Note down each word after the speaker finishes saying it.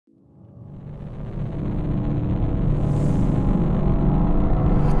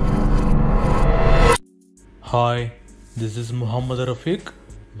Hi, this is Muhammad Rafiq.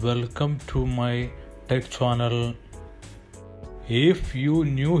 Welcome to my tech channel. If you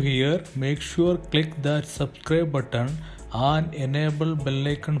new here, make sure click that subscribe button and enable bell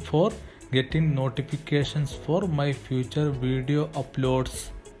icon for getting notifications for my future video uploads.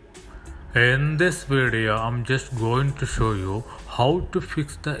 In this video, I'm just going to show you how to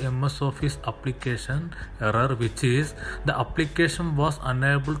fix the MS Office application error, which is the application was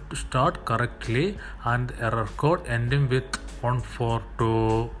unable to start correctly and error code ending with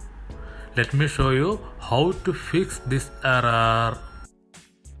 142. Let me show you how to fix this error.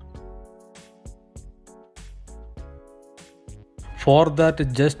 For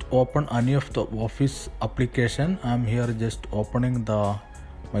that, just open any of the Office application. I'm here just opening the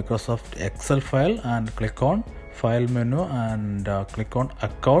Microsoft Excel file and click on file menu and click on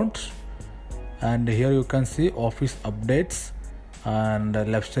accounts, and here you can see Office updates, and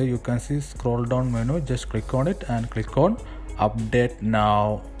left side you can see scroll down menu. Just click on it and click on update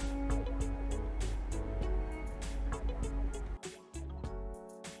now.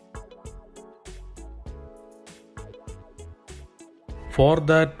 For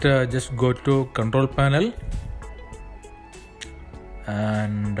that, just go to control panel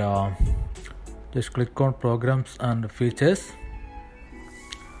and just click on programs and features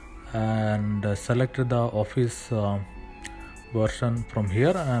and select the Office version from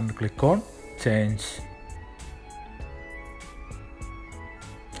here and click on change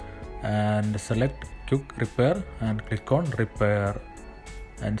and select quick repair and click on repair,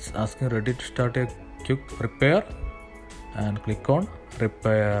 and it's asking ready to start a quick repair and click on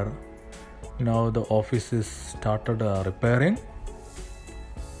repair. Now the Office is started repairing.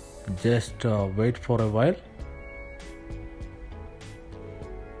 Just wait for a while.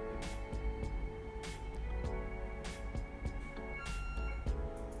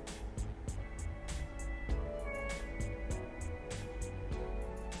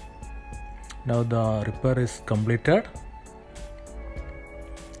 Now the repair is completed.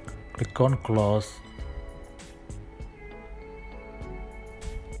 Click on close.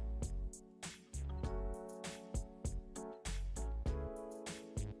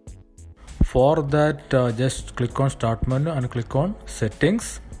 For that, just click on start menu and click on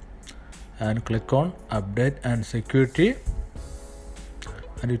settings and click on update and security,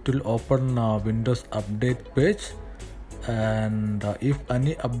 and it will open Windows update page, and if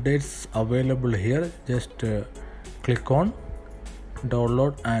any updates available here, just click on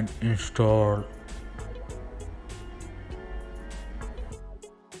download and install.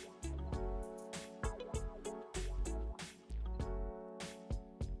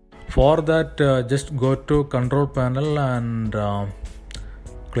 For that, just go to control panel and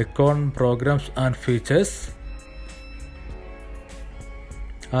click on programs and features,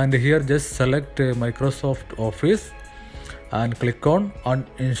 and here just select Microsoft Office and click on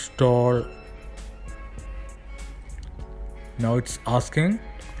uninstall. Now it's asking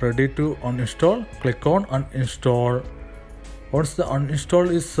ready to uninstall. Click on uninstall. Once the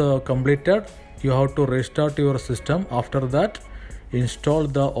uninstall is completed, you have to restart your system. After that, install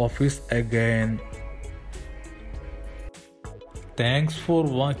the Office again. Thanks for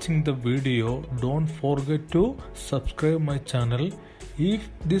watching the video. Don't forget to subscribe my channel. If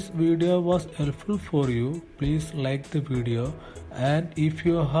this video was helpful for you, please like the video, and if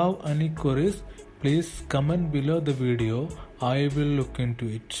you have any queries, please comment below the video. I will look into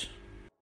it.